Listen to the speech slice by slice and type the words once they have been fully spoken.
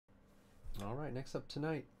All right, next up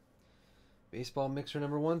tonight, baseball mixer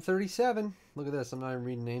number 137. Look at this. I'm not even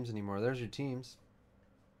reading names anymore. There's your teams.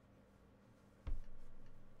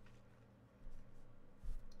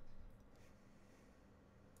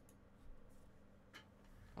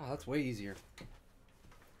 Oh, that's way easier.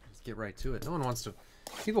 Let's get right to it. No one wants to...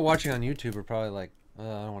 People watching on YouTube are probably like, I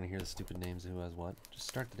don't want to hear the stupid names of who has what. Just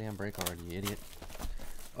start the damn break already, you idiot.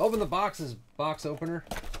 Open the boxes, box opener.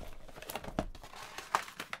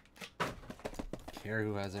 Care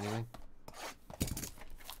who has anything.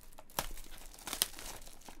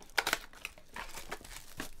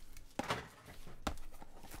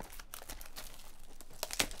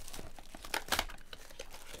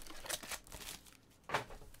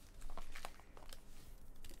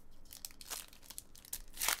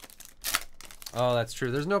 Oh, that's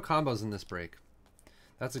true. There's no combos in this break.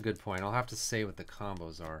 That's a good point. I'll have to say what the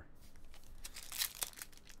combos are.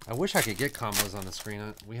 I wish I could get combos on the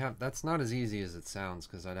screen. That's not as easy as it sounds,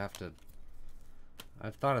 because I'd have to...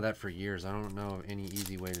 I've thought of that for years. I don't know of any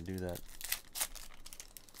easy way to do that.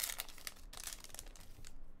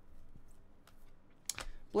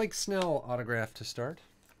 Blake Snell autograph to start.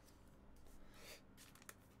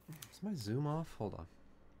 Is my zoom off? Hold on.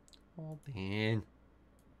 Hold on.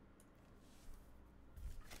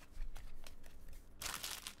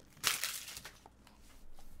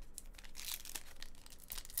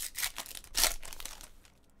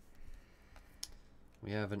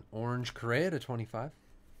 We have an orange Correa to 25.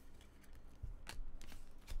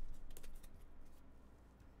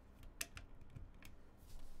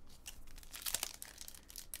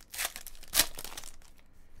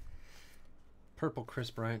 Purple Chris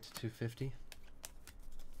Bryant to 250.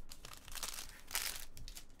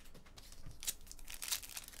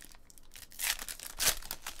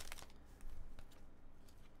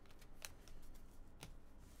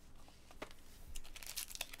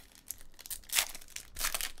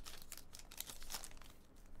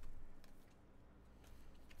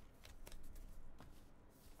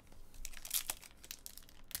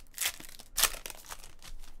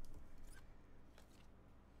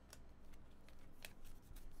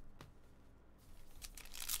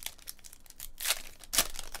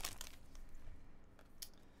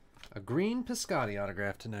 A green Piscotty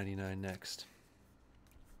autograph to 99 next.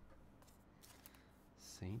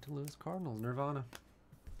 St. Louis Cardinals, Nirvana.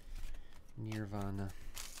 Nirvana.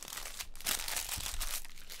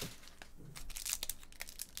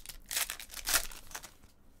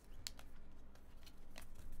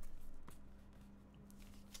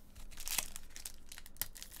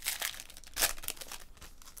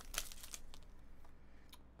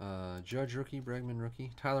 Judge rookie, Bregman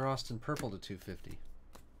rookie. Tyler Austin purple to 250.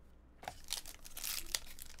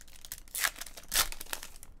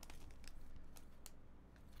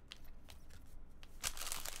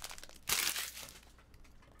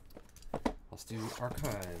 Let's do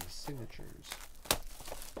archives, signatures.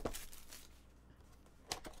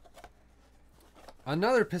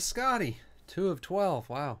 Another Piscotty, 2 of 12.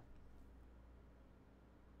 Wow.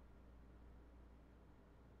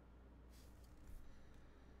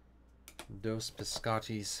 Dos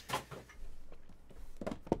Piscotties.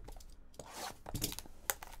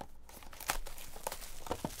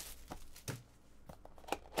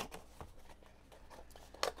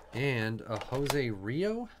 And a Jose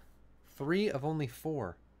Rio, 3 of only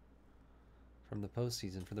 4 from the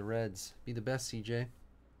postseason for the Reds. Be the best, CJ.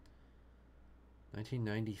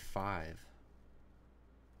 1995.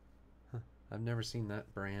 Huh. I've never seen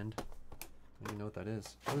that brand. I don't even know what that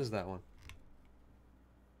is. What is that one?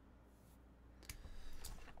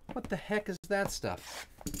 What the heck is that stuff?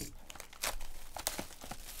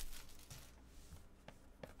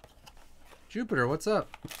 Jupiter, what's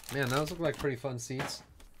up? Man, those look like pretty fun seats.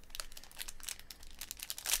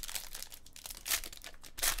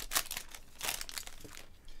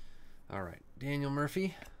 All right, Daniel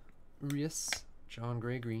Murphy, Urias, John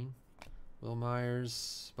Gray Green, Will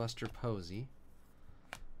Myers, Buster Posey.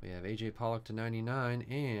 We have AJ Pollock to 99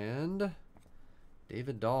 and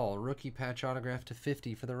David Dahl, rookie patch autograph to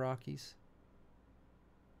 50 for the Rockies.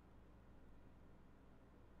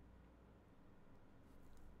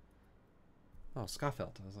 Oh,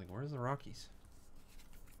 Scoffelt. I was like, where's the Rockies?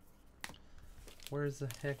 Where's the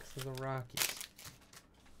heck are the Rockies?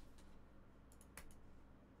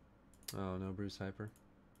 Oh, no Bruce Hyper.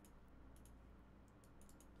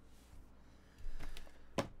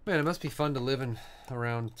 Man, it must be fun to live in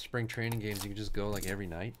around spring training games. You can just go like every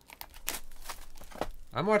night.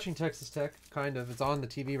 I'm watching Texas Tech, kind of. It's on the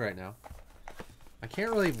TV right now. I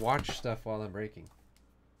can't really watch stuff while I'm breaking.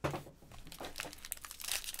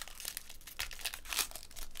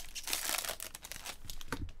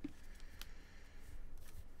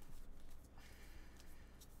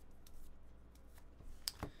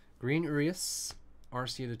 Green Urias,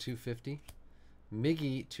 RC to 250.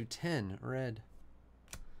 Miggy to 10, red.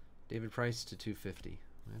 David Price to 250.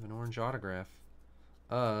 We have an orange autograph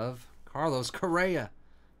of Carlos Correa.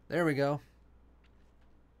 There we go.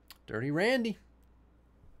 Dirty Randy.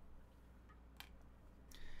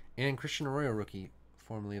 And Christian Arroyo rookie,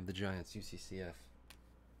 formerly of the Giants, UCCF.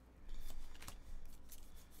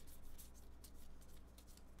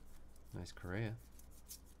 Nice Correa.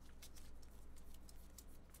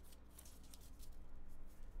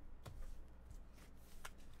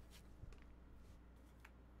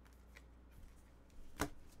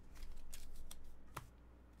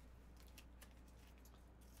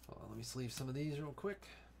 Let me sleeve some of these real quick.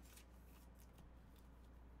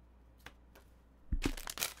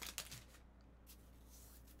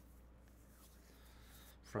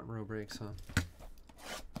 Front row breaks, huh?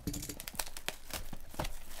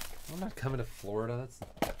 I'm not coming to Florida.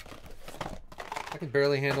 I can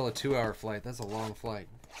barely handle a 2-hour flight. That's a long flight.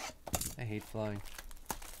 I hate flying.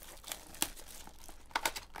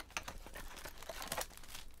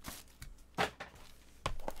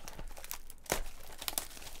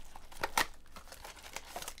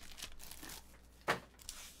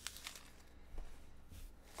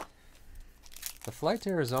 The flight to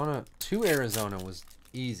Arizona was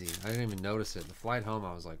easy. I didn't even notice it. The flight home,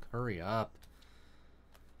 I was like, hurry up.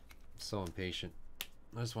 I'm so impatient.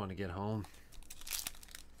 I just wanted to get home.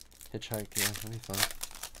 Hitchhike, yeah, that'd be fun.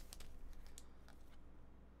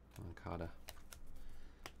 Moncada.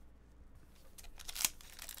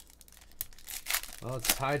 Well,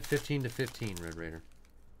 it's tied 15 to 15, Red Raider.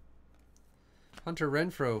 Hunter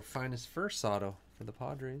Renfroe, finest first auto for the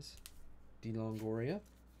Padres. De Longoria.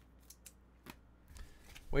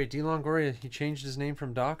 Wait, De Longoria, he changed his name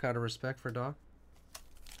from Doc out of respect for Doc?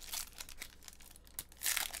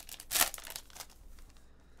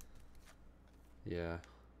 Yeah,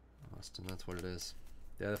 Austin, that's what it is.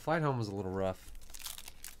 Yeah, the flight home was a little rough.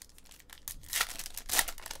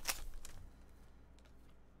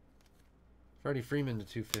 Freddie Freeman to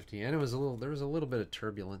 250, and there was a little bit of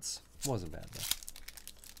turbulence. It wasn't bad though.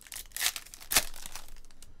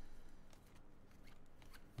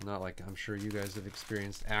 Not like I'm sure you guys have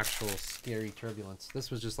experienced actual scary turbulence. This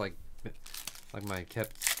was just like my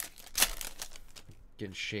kept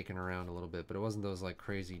getting shaken around a little bit, but it wasn't those like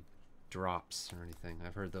crazy drops or anything.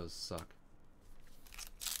 I've heard those suck.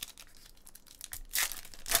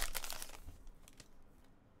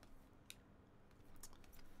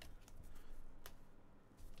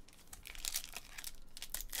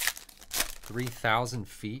 $3,000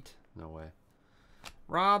 feet? No way.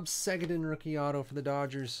 Rob Segedin rookie auto for the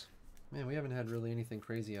Dodgers. Man, we haven't had really anything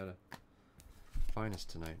crazy out of finest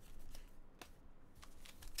tonight.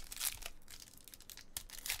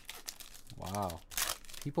 Wow.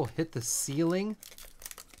 People hit the ceiling?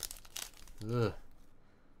 Ugh.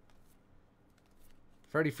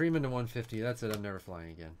 Freddie Freeman to 150. That's it. I'm never flying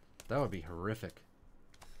again. That would be horrific.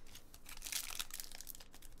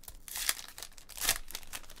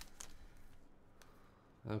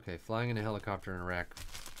 Okay, flying in a helicopter in Iraq.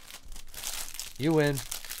 You win.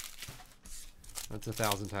 That's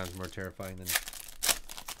 1,000 times more terrifying than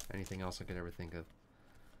anything else I could ever think of.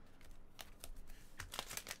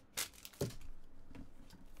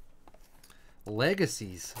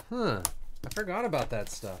 Legacies. Huh. I forgot about that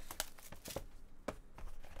stuff.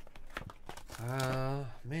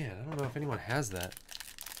 Man, I don't know if anyone has that.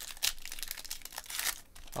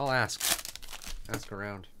 I'll ask. Ask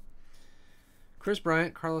around. Chris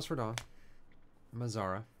Bryant, Carlos Rodon,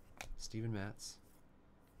 Mazzara, Steven Matz,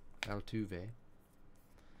 Altuve,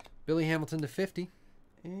 Billy Hamilton to 50,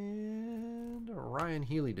 and Ryan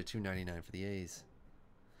Healy to 299 for the A's.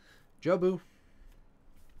 Jobu.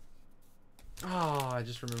 Oh, I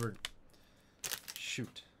just remembered.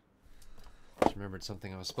 Shoot. Just remembered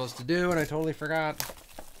something I was supposed to do and I totally forgot.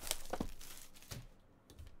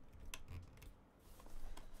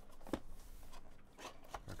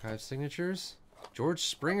 Archive signatures. George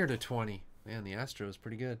Springer to 20. Man, the Astro is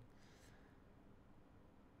pretty good.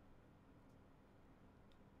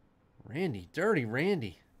 Randy, Dirty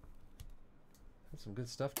Randy. That's some good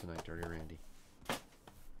stuff tonight, Dirty Randy.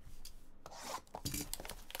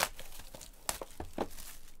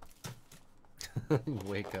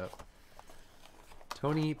 Wake up.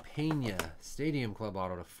 Tony Pena, Stadium Club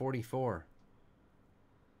auto to 44.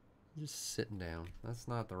 Just sitting down. That's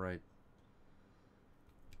not the right.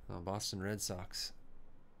 Oh, Boston Red Sox.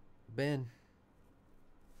 Ben.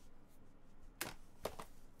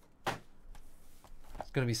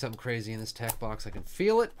 It's going to be something crazy in this tech box. I can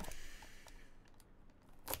feel it.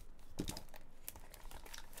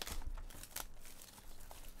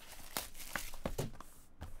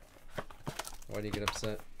 Why do you get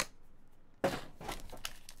upset?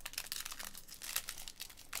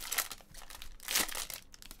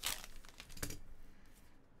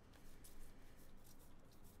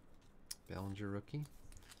 Bellinger rookie.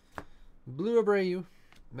 Blue Abreu.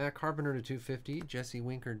 Matt Carpenter to 250. Jesse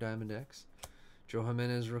Winker Diamond X. Joe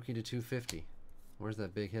Jimenez rookie to 250. Where's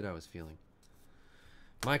that big hit I was feeling?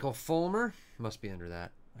 Michael Fulmer. Must be under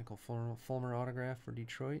that. Michael Fulmer autograph for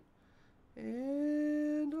Detroit.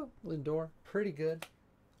 And oh, Lindor. Pretty good.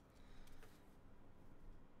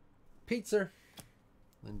 Pizza.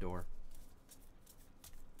 Lindor.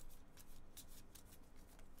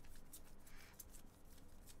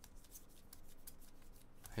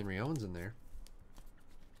 Henry Owens in there.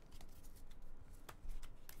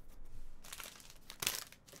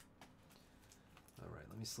 All right,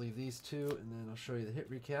 let me sleeve these two, and then I'll show you the hit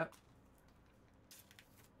recap.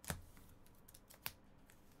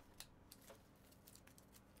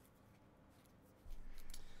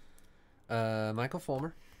 Michael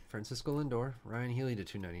Fulmer, Francisco Lindor, Ryan Healy to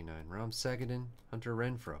 299, Ram Sagadin, Hunter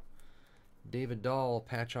Renfroe, David Dahl,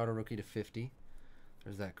 patch auto rookie to 50.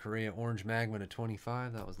 There's that Correa Orange Magma to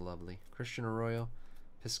 25. That was lovely. Christian Arroyo,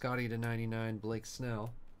 Piscotty to 99, Blake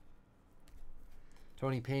Snell,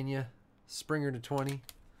 Tony Pena, Springer to 20,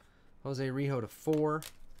 Jose Rijo to 4,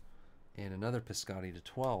 and another Piscotty to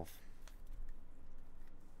 12.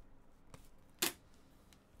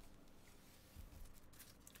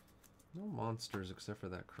 No monsters except for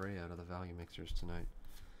that Correa out of the value mixers tonight.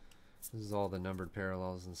 This is all the numbered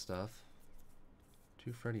parallels and stuff.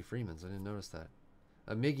 2 Freddie Freemans. I didn't notice that.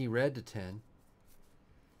 A Miggy Red to 10.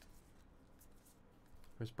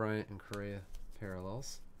 Chris Bryant and Correa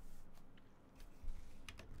parallels.